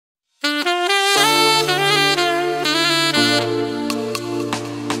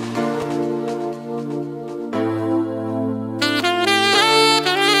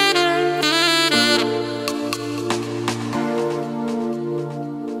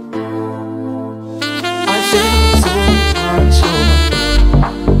still so unsure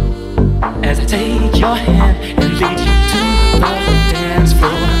as I take your hand and lead you to the dance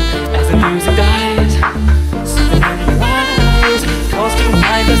floor. As the music dies, something in your eyes calls to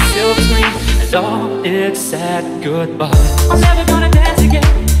mind the silver screen and all its sad goodbye. I'm never gonna dance again.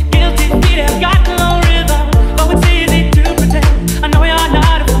 Guilty feet have got no rhythm. Oh, it's easy to pretend. I know you're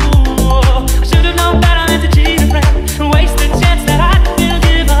not a fool. I should have known better than to cheat a friend and waste the chance that I still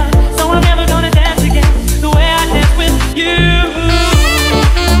give her. So I'm never gonna dance again the way I dance with you.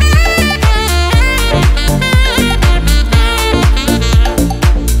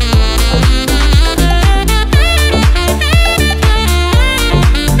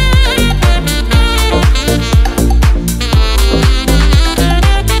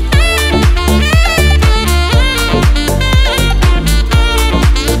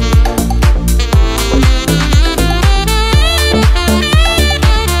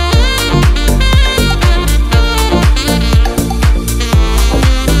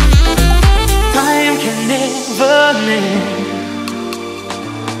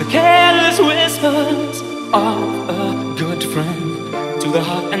 Of a good friend to the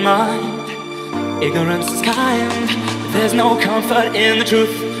heart and mind. Ignorance is kind, but there's no comfort in the truth.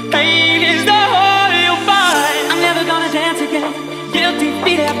 Pain is the whole you'll find. I'm never gonna dance again. Guilty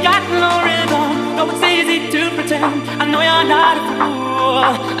feet have got no rhythm. Though it's easy to pretend. I know you're not a fool.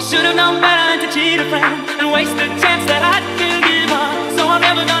 I should have known better than to cheat a friend and waste the chance that I still give her. So I'm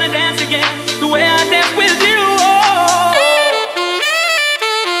never gonna dance again the way I dance with you.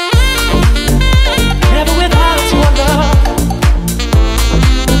 Never without your love.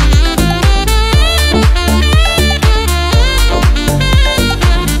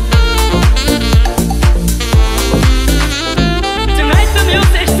 Tonight the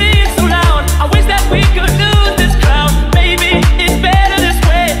music seems so loud. I wish that we could lose this crowd. Maybe it's better this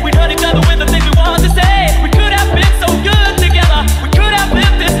way. We'd hurt each other with the things we want to say. We could have been so good together. We could have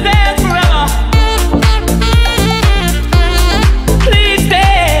lived this dance forever. Please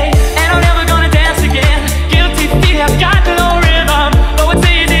stay, and I'm never gonna dance again. Guilty feet have got no rhythm. Oh, it's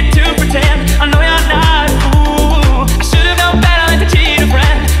easy to pretend. I know you're not a fool. I should have known better than to cheat a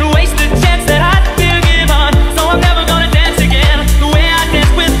friend and waste the chance that I still give on. So I'm never gonna dance again the way I dance with you.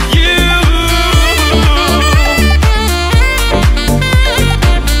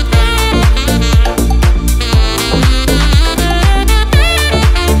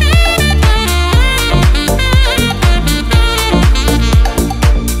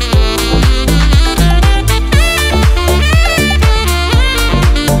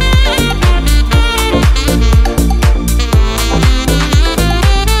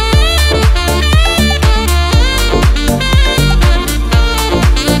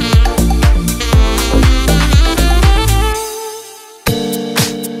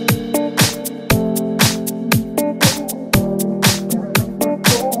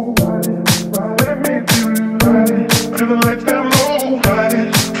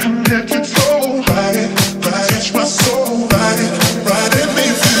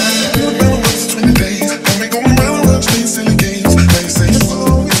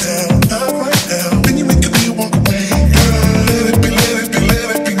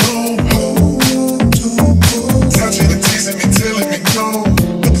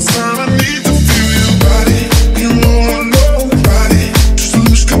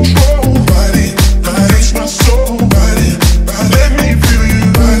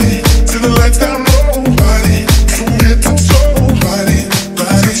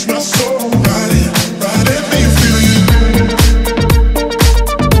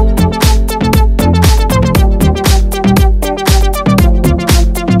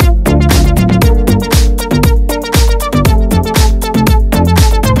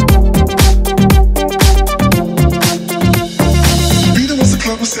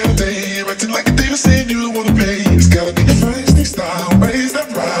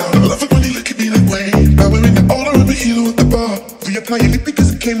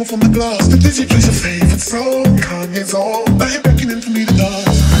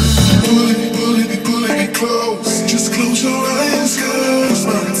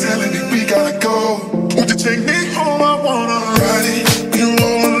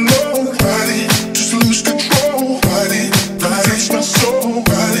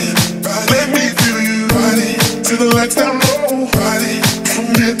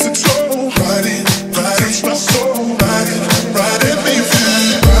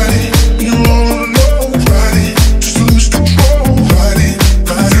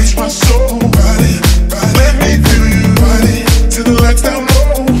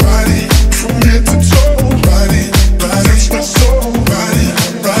 From head to toe, body, touch my soul.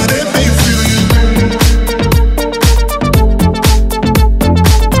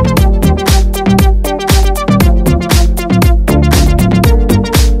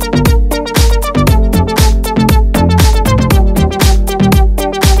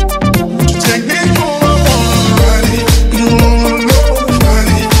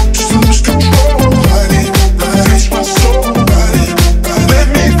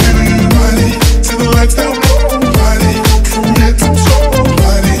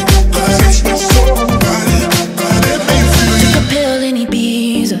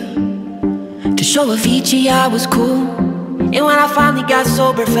 finally got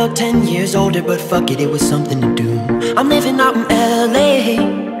sober, felt 10 years older, but fuck it, it was something to do. I'm living out in LA.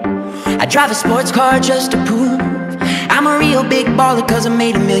 I drive a sports car just to prove I'm a real big baller, cause I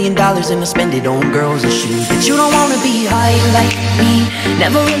made $1 million and I spend it on girls and shoes. But you don't wanna be high like me,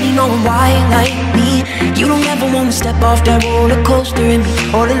 never really knowing why like me. You don't ever wanna step off that roller coaster and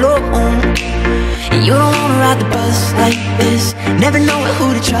be all alone. And you don't wanna ride the bus like this, never knowing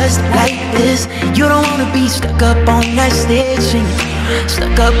who to trust like this. You don't wanna be stuck up on that stage singing,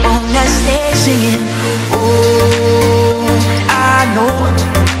 stuck up on that stage singing. Oh, I know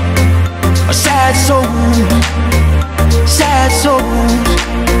a sad soul, sad souls,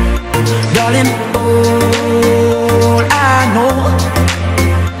 darling. All I know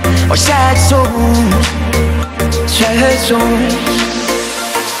are sad souls, sad souls.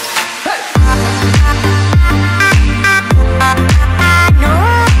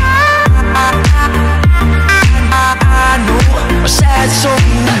 Sad soul.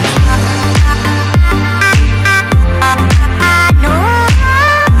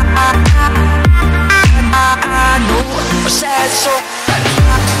 I know a sad soul.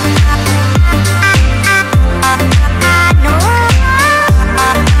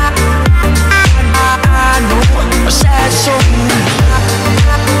 I know a sad soul.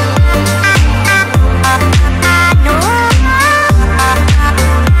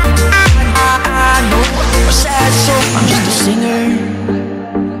 I'm just a singer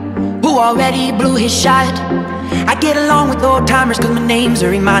who already blew his shot. I get along with old timers cause my name's a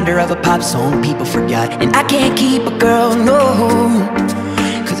reminder of a pop song people forgot. And I can't keep a girl, no,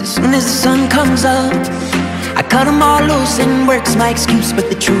 cause as soon as the sun comes up I cut them all loose and work's my excuse. But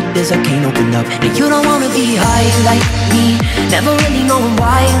the truth is I can't open up. And you don't wanna be high like me, never really knowing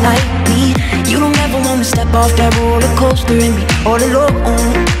why like me. You don't ever wanna step off that roller coaster and be all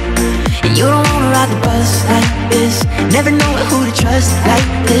alone. And you don't wanna ride the bus like this, never knowing who to trust like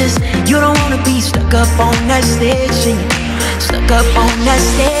this. You don't wanna be stuck up on that stage singing, stuck up on that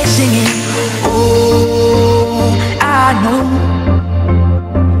stage singing. Oh, I know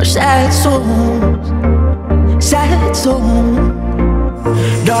sad souls, sad souls,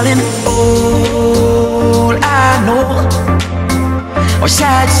 darling. All I know are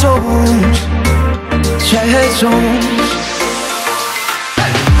sad souls, sad souls.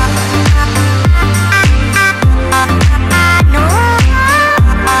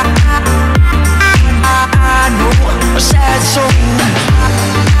 Sad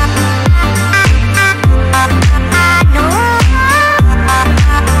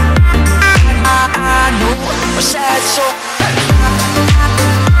soul.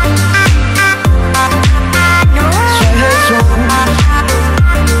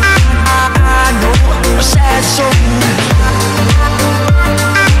 I know a sad soul.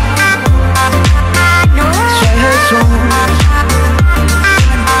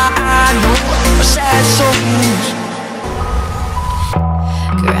 I know a sad soul.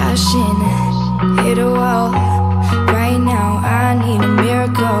 Crashing, hit a wall. Right now I need a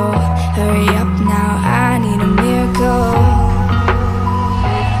miracle. Hurry up now, I need a miracle.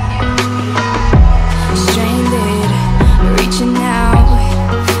 Stranded, reaching out.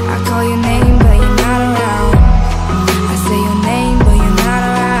 I call your name but you're not around. I say your name but you're not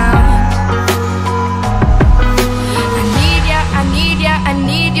around. I need ya, I need ya, I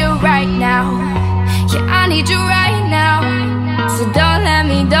need you right now. Yeah, I need you right now. So don't let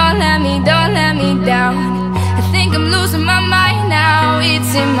me down. I think I'm losing my mind now.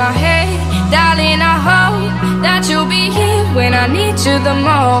 It's in my head, darling, I hope that you'll be here when I need you the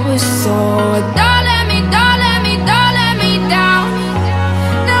most. So don't let me down. Don't let me down.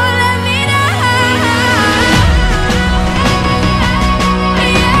 Yeah, don't let me down. Yeah, don't let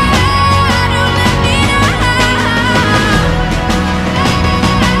me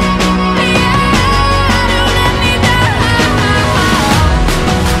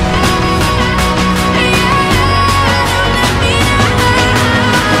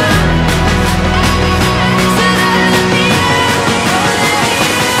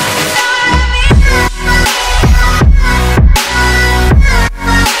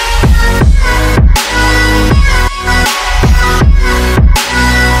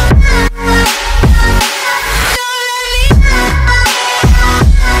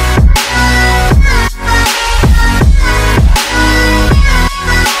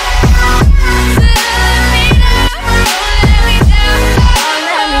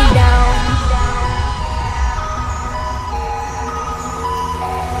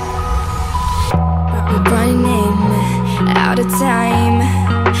Running out of time.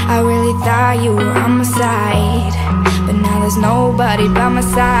 I really thought you were on my side, but now there's nobody by my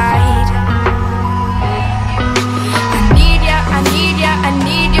side. I need ya, I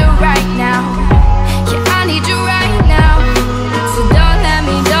now. Yeah, I need you right now. So don't let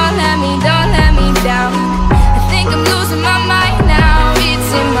me, don't let me, don't let me down. I think I'm losing my mind now. It's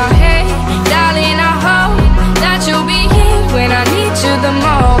in my head, darling, I hope that you'll be here when I need you the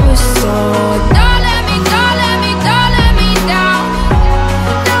most. So don't let me, don't let me, don't let me down.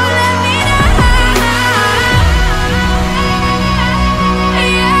 Don't let me down.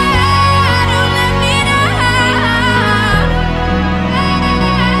 Yeah, don't let me down.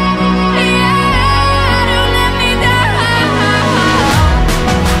 Yeah, don't let me down.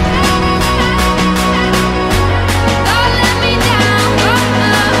 Don't let me down.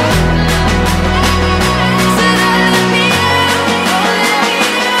 So don't let me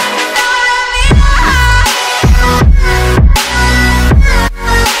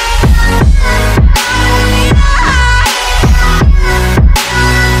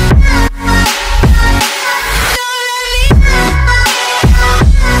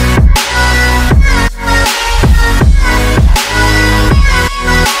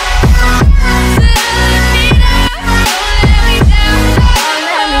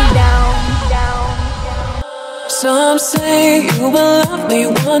Some say you will love me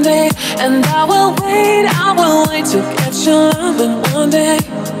one day, and I will wait to get your loving one day.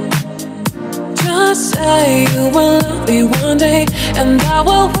 Just say you will love me one day, and I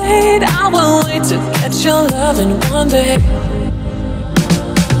will wait to get your loving one day.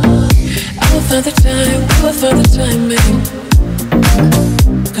 I will find the time, we will find the timing,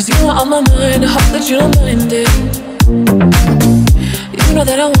 'cause you are on my mind, I hope that you don't mind it. You know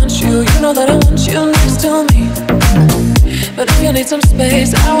that I want you, you know that I want you next to me. But if you need some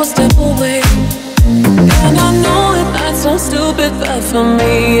space, I will step away. And I know it might sound stupid, but for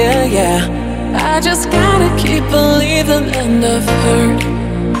me, yeah, I just gotta keep believing, and I've heard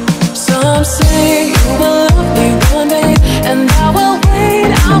some say you will love me one day, and I will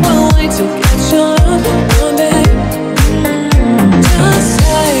wait to get your love one day. Just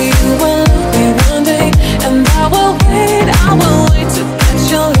say you will love me one day, and I will wait to get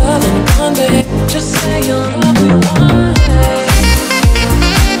your love one day. Just say you'll love me one day.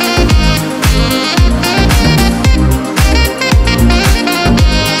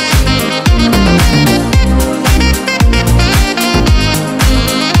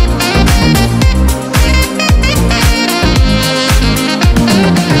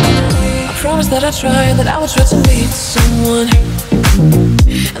 That I tried, that I would try to meet someone,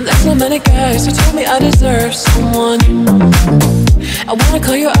 and there's so many guys who told me I deserve someone. I wanna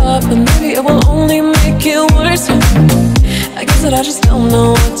call you up, and maybe it will only make it worse. I guess that I just don't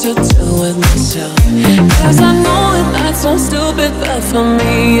know what to do with myself, 'cause I know it might sound stupid, but for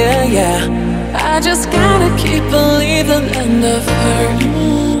me, yeah, I just gotta keep believing, and I've heard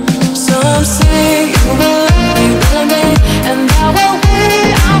some say you will love me one day, and I will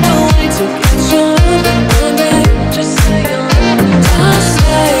wait to get your love one day. Just say you'll love me. Just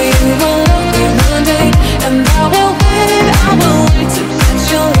say you will love me one day, and I will wait to get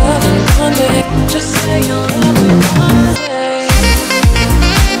your love one day. Just say you'll love me one day.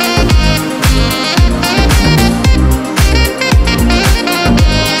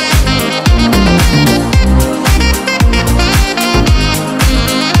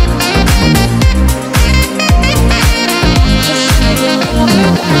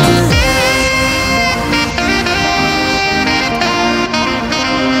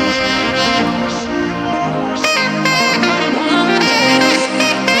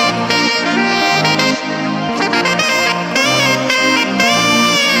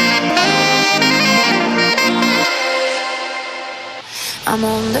 I'm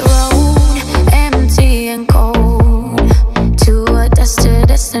on the road, empty and cold, to a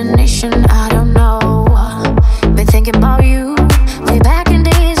destination I don't know. Been thinking about you, way back in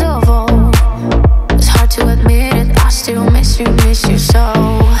days of old. It's hard to admit it, I still miss you so.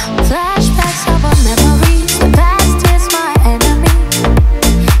 Flashbacks of our memories, the past is my enemy,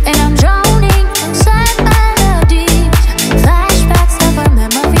 and I'm drowning inside melodies. Flashbacks of our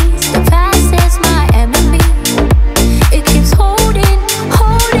memories, the past is my enemy. It keeps holding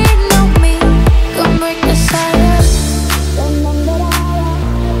on me. Don't break the silence. Don't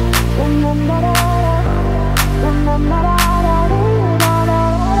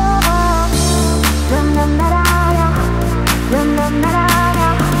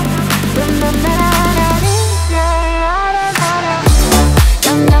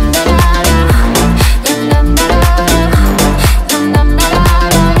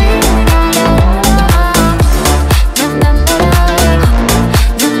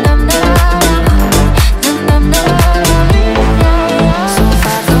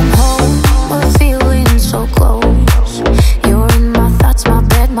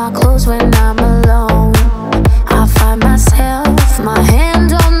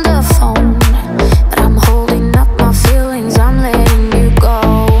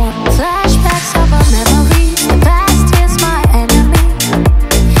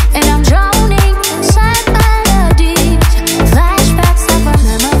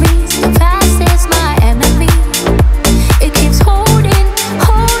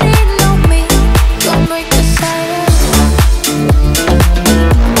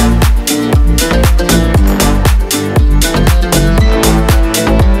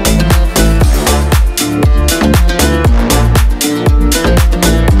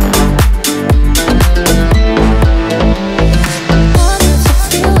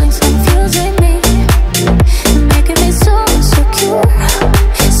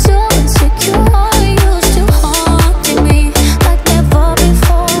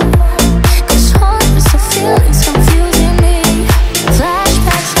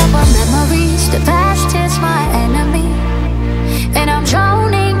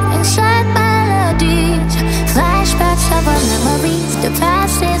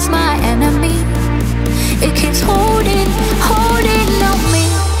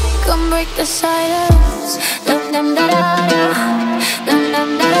the silence. Dum dum da da da, dum dum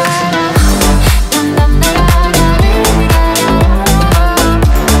da da da, dum dum da da da,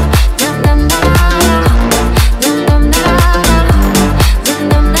 dum dum da da da, dum dum da da da, dum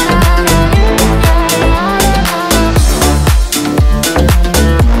dum da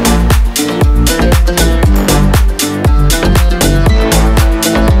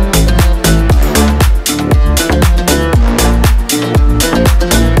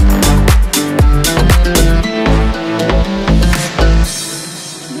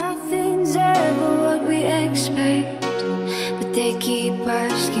Nothing's ever what we expect, but they keep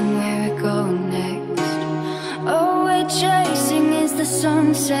asking where we're going next. All we're chasing is the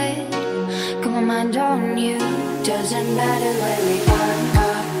sunset. Got my mind on you. Doesn't matter where we are.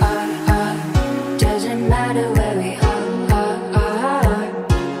 Doesn't matter where we are.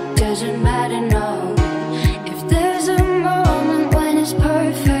 Doesn't matter, no. If there's a moment when it's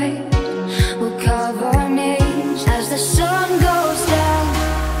perfect, we'll carve our names as the sun goes down.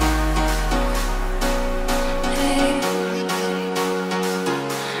 Hey,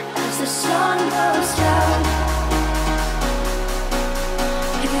 as the sun goes down.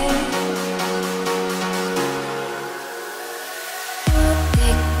 Hey.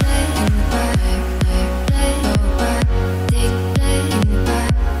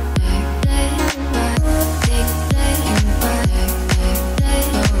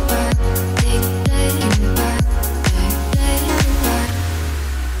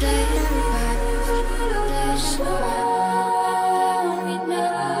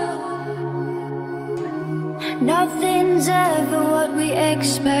 Nothing's ever what we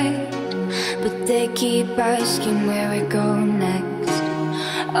expect, but they keep asking where we're going next.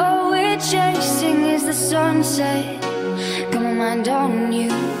 All we're chasing is the sunset. Got my mind on you.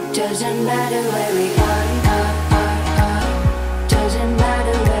 Doesn't matter where we are. Doesn't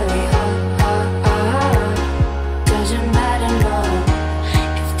matter where we are. Doesn't matter, no.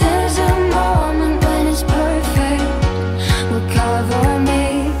 If there's a moment when it's perfect, we'll carve our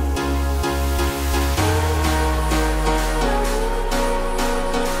name.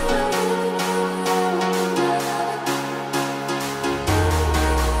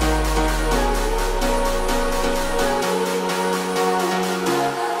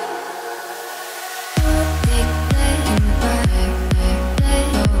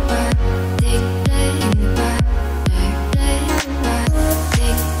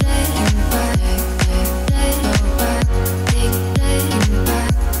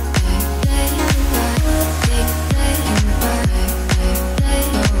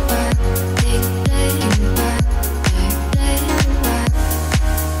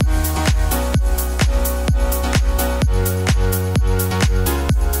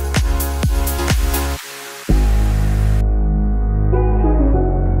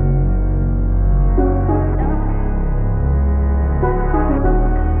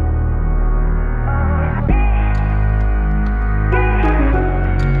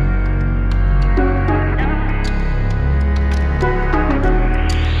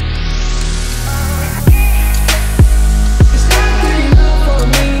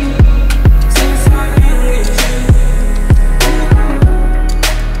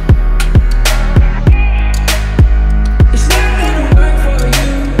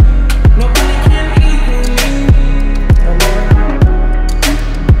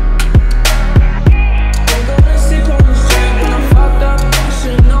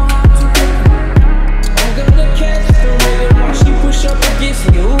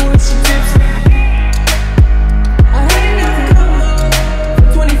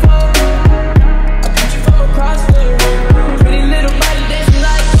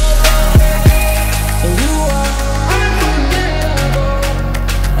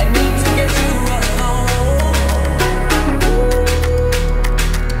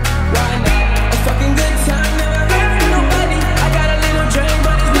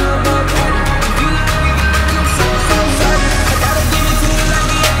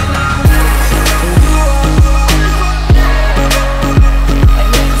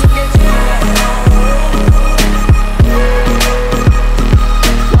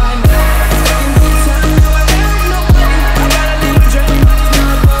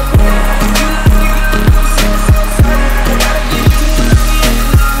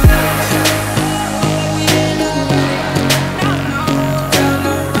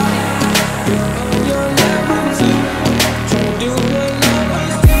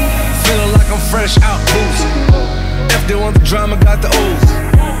 drama got the ooze.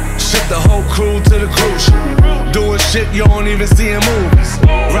 Ship the whole crew to the cruise. Doing shit you don't even see in movies.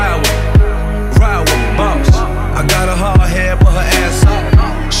 Ride with me, boss. I got a hard head, but her ass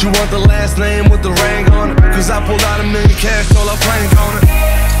up. She want the last name with the ring on it. Cause I pulled out $1 million cash, told her plank on it.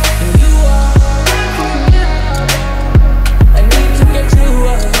 You are, I need to get you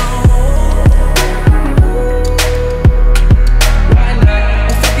alone. Why not?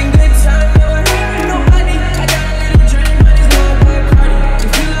 A fucking good time, never hurt nobody. I got a little drink, but it's not a party. If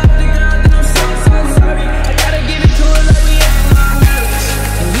you love the girl, then I'm so sorry. I gotta give it to her like we ain't my words.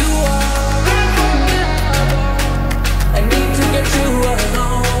 And you are, I need to get you alone.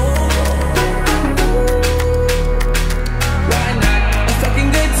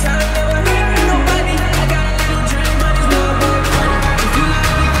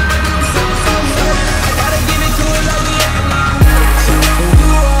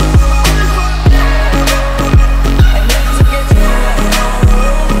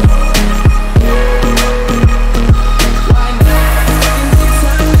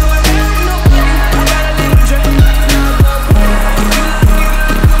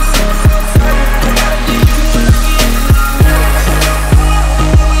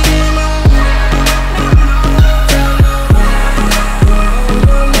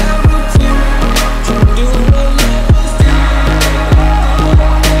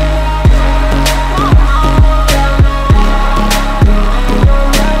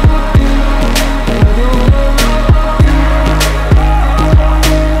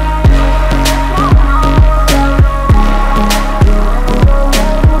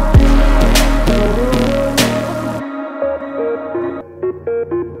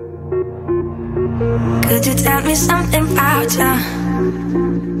 Could you tell me something about ya?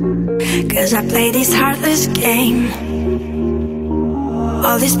 Cause I play this heartless game.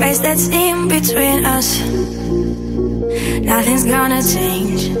 All this space that's in between us, nothing's gonna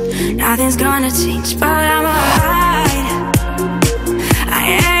change, nothing's gonna change. But I'm alright, I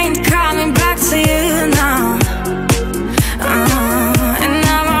ain't coming back to you now. And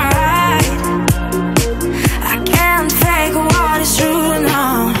I'm alright, I can't fake what is true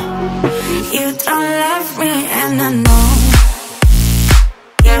now. You don't love me and I know.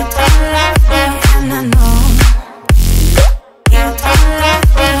 You don't love me and I know. You don't love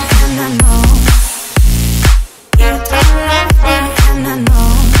me and I know. You don't love me and I know. You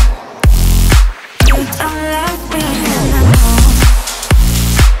don't love me and I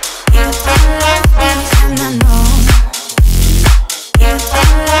know. You don't love me and I know.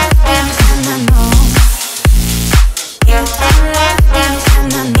 You don't love me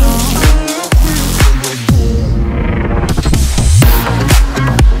and I know. You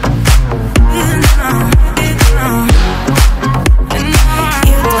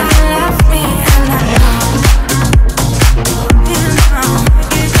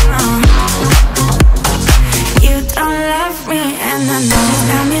don't love me and I know.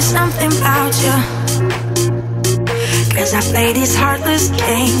 Something about you, cause I play this heartless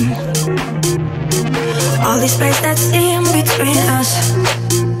game. All this space that's in between us,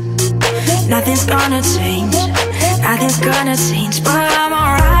 nothing's gonna change, nothing's gonna change. But I'm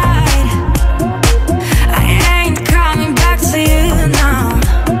alright, I ain't coming back to you now.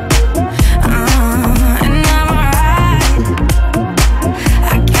 And I'm alright,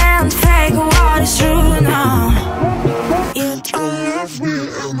 I can't fake what is true now. You don't love me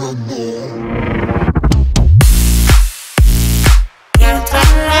and I know. You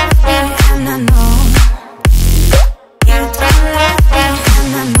don't love me and I know. You don't love me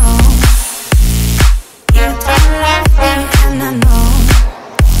and I know. You don't love me and I know.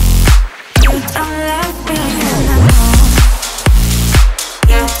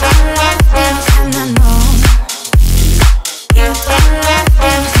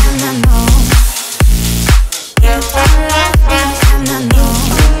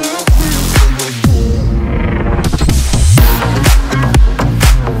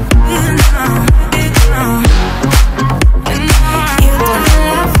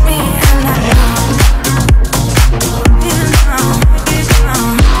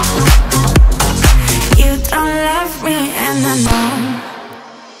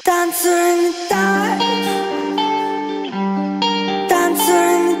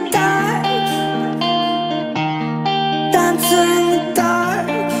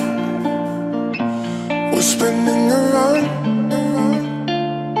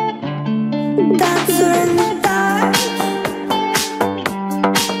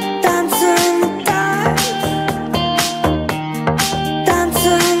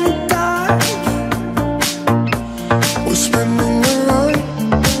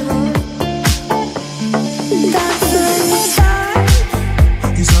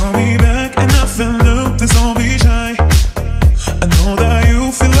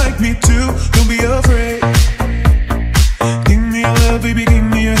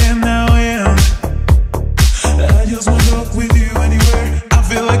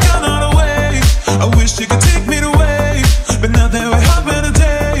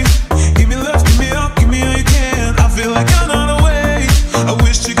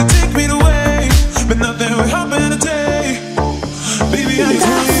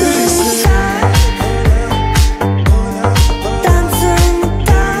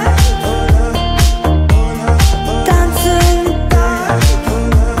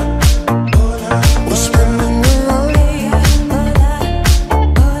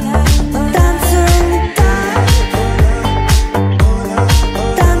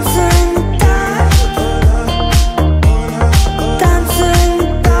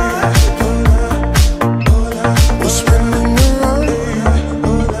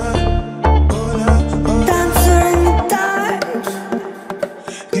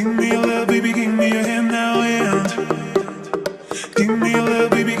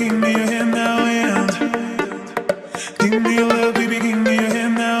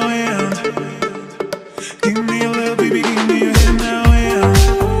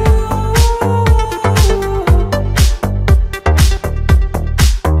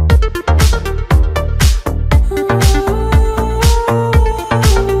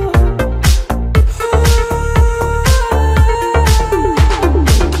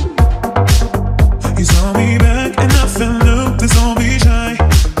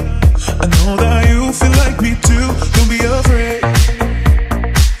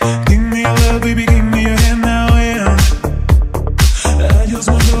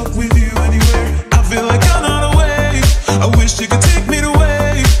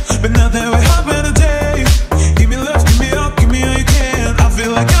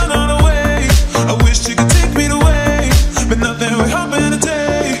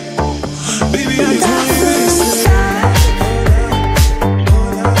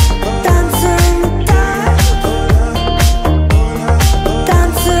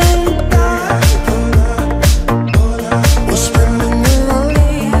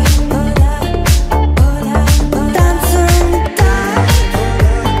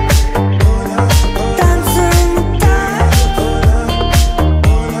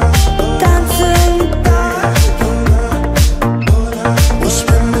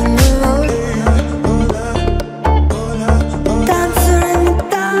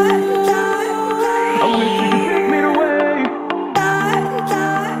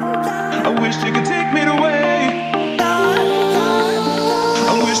 wish you could take me away.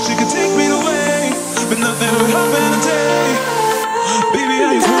 I wish you could take me away, but nothing will happen today. Baby,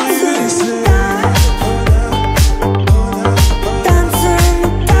 I just want you to say.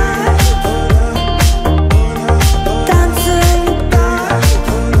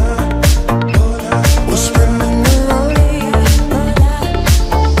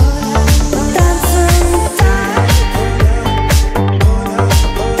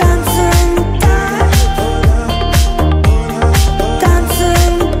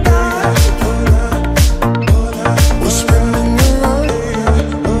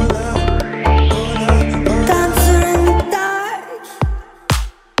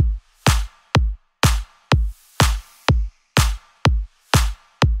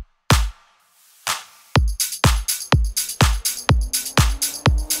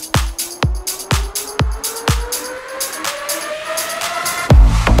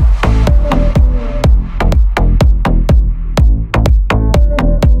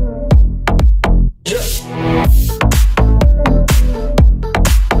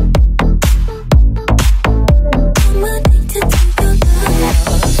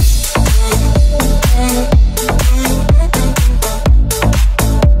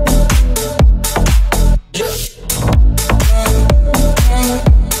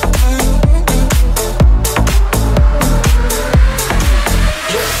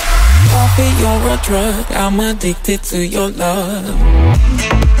 I'm addicted to your love.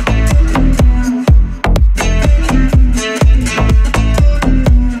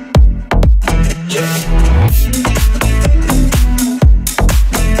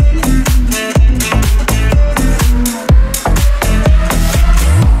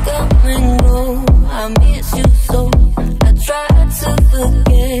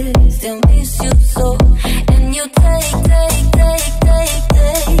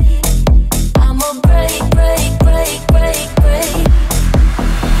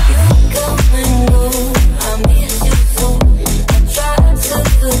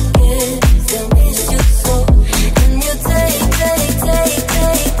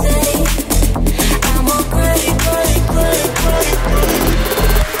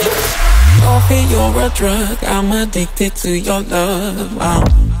 You're a drug, I'm addicted to your love.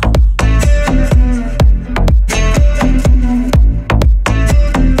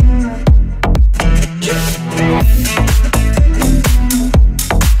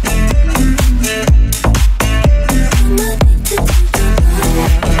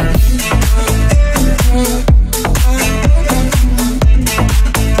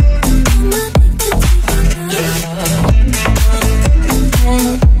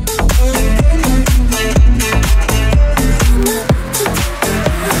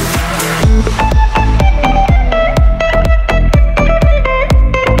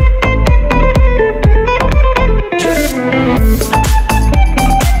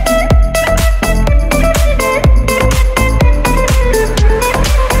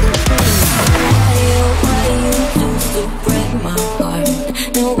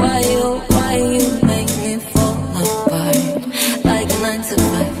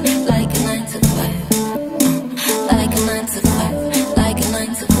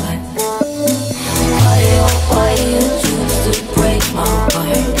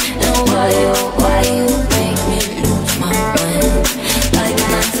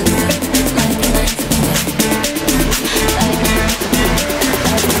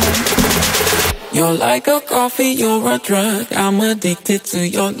 You're like a coffee, you're a drug, I'm addicted to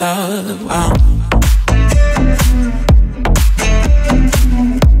your love.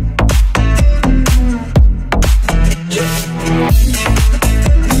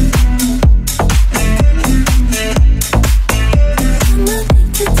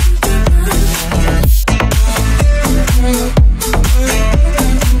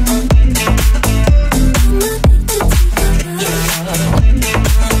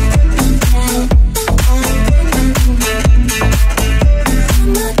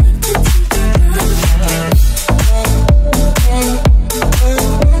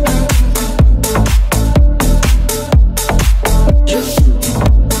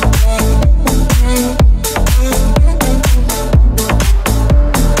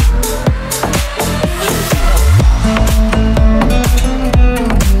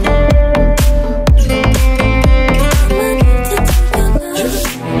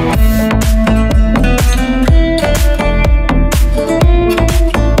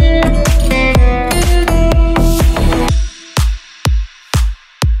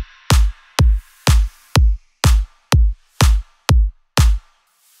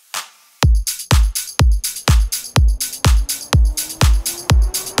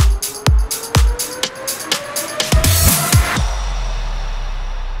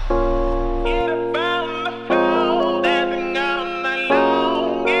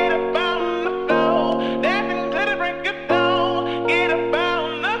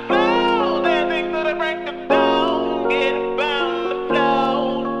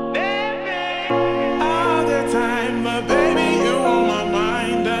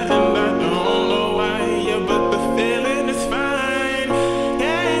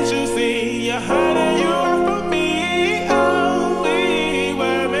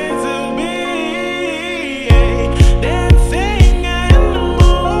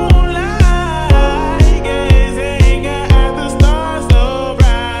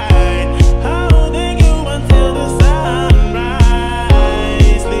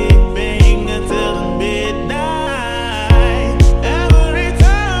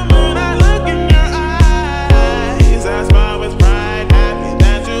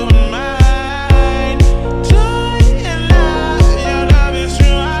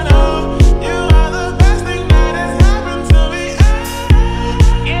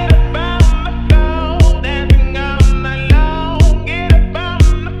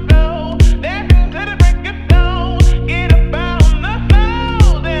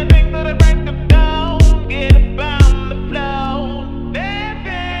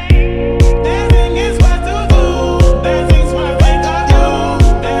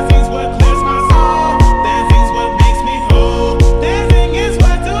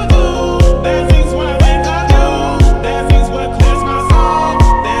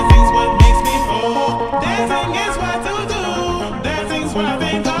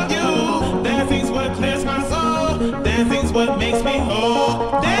 what makes me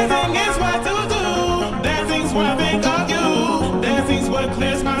whole. Dancing is what to do. Dancing's what I think of you. Dancing's what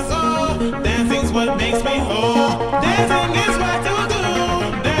clears my soul. Dancing's what makes me whole. Dancing is what to do.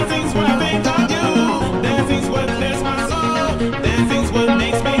 Dancing's what I think of you. Dancing's what clears my soul. Dancing's what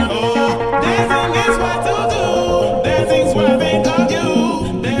makes me whole. Dancing is what to do. Dancing's what I think of you.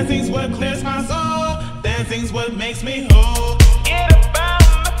 Dancing's what clears my soul. Dancing's what makes me whole. Get up on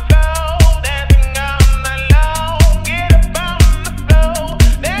the floor, dancing on the low. Get up on the floor,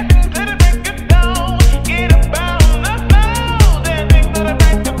 dancing to the break of dawn. Get up on the floor, dancing to the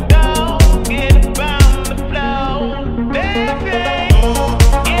break of dawn. Get up on the floor, dancing.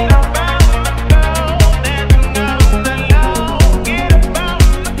 Get up on the floor, dancing on the low. Get up on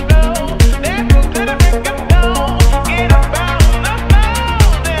the floor, dancing to the break of dawn. Get up on the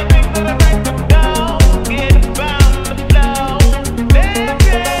floor, dancing to the break of dawn. Get up on the floor, dancing.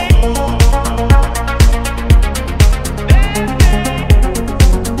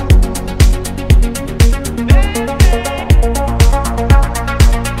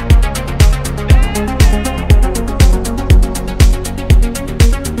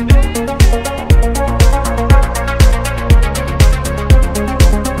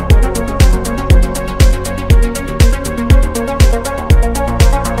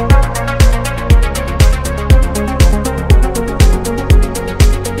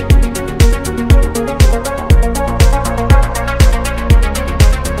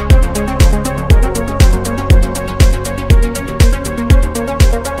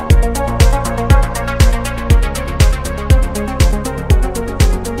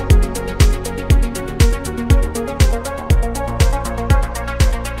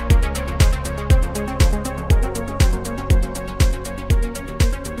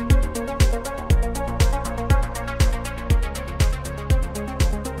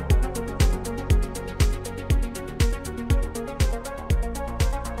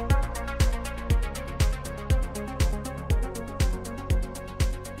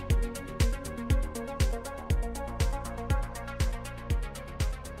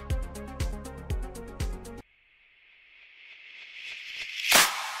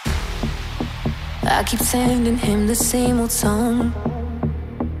 I keep sending him the same old song,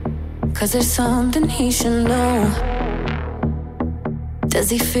 'cause there's something he should know. Does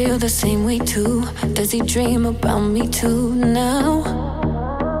he feel the same way too? Does he dream about me too now?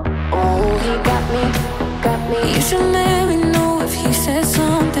 Oh, he got me, got me. You should let me know if he says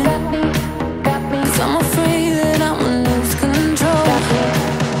something. Got me, 'cause I'm afraid that I'm gonna lose control.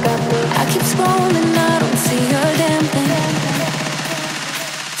 Got me. I keep scrolling, I don't see a damn thing.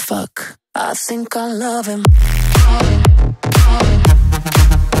 Fuck, I think I love him.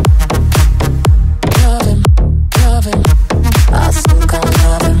 Love him, love him. I think I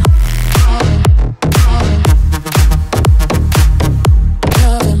love him.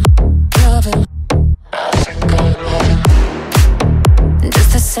 Love him, love him. I think I love him.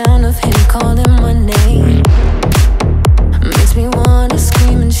 Just the sound of him calling my name makes me wanna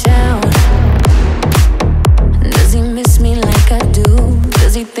scream and shout. Does he miss me like I do?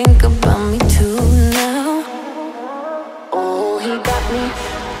 Does he think about me too now? Oh, he got me,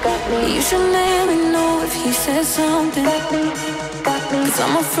 got me. You should let me know if he says something. Got me, 'cause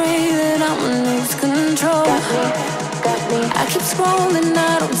I'm afraid that I'm gonna lose control. Got me. I keep scrolling,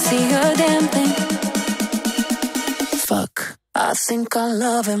 I don't see a damn thing. Fuck, I think I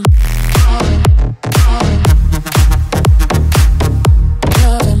love him.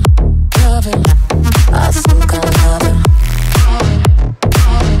 Love him, love him. I think I love him.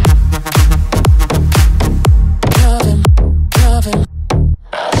 Love him, love him.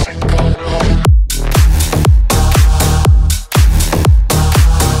 I think I love him.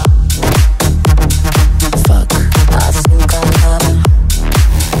 Fuck, I think I love him.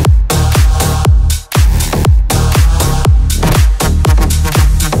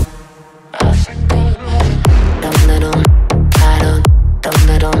 I think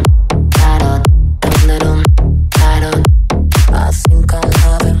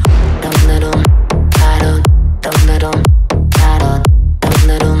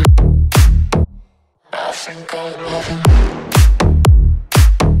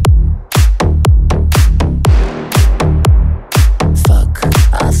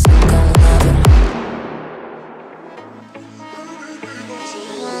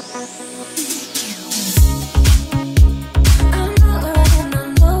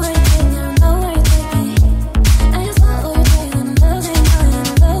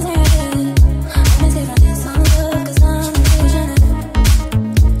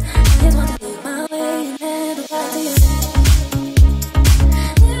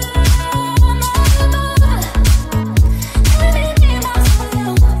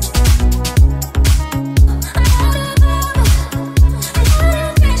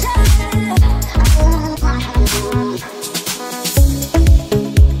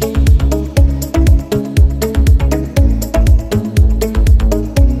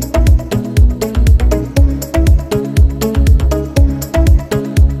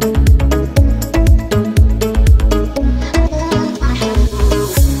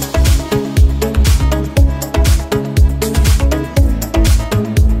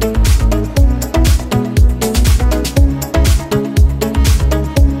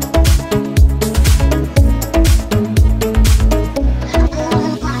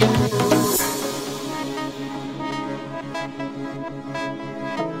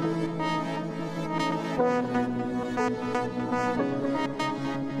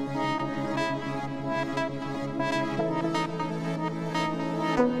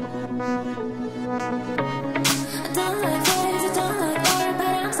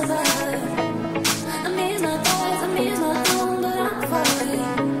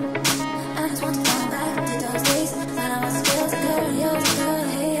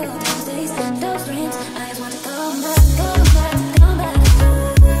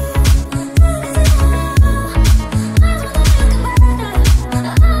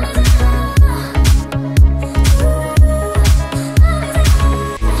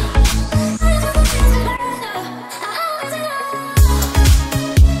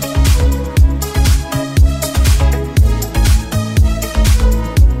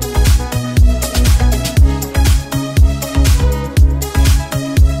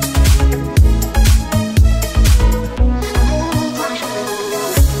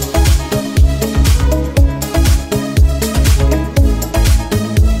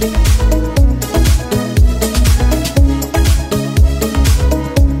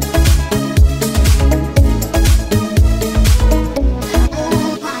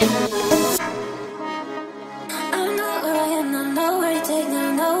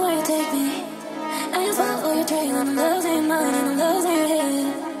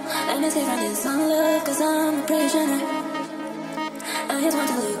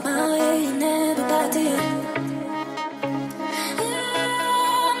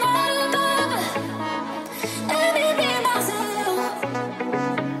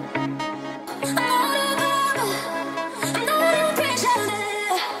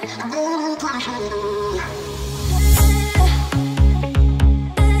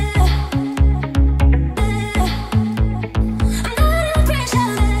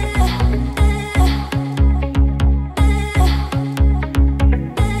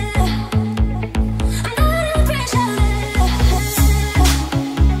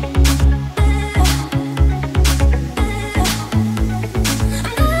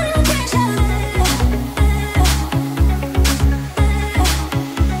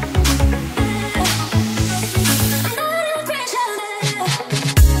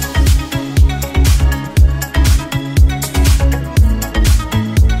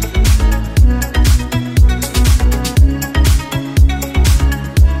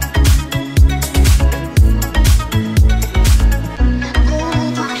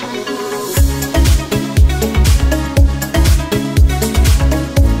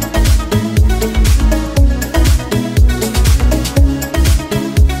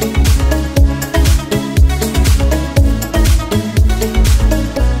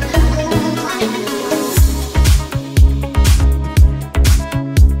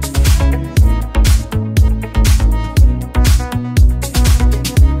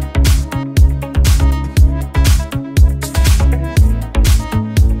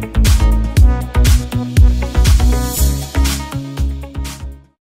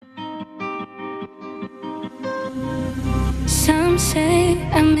say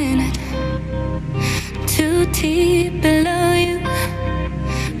a minute too deep below you,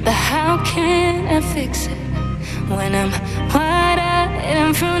 but how can I fix it when I'm wide eyed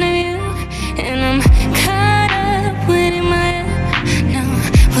in front of you and I'm caught up within my head? No,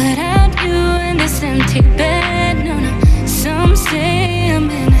 without you in this empty bed, no, no. Some say a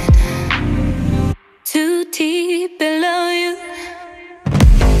minute too deep below you.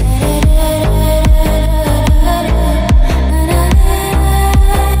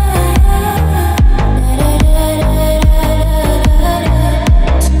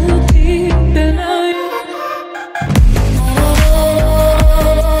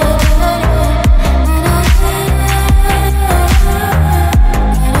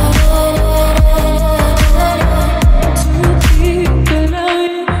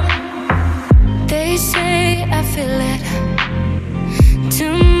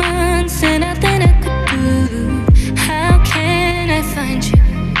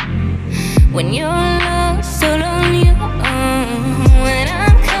 When you're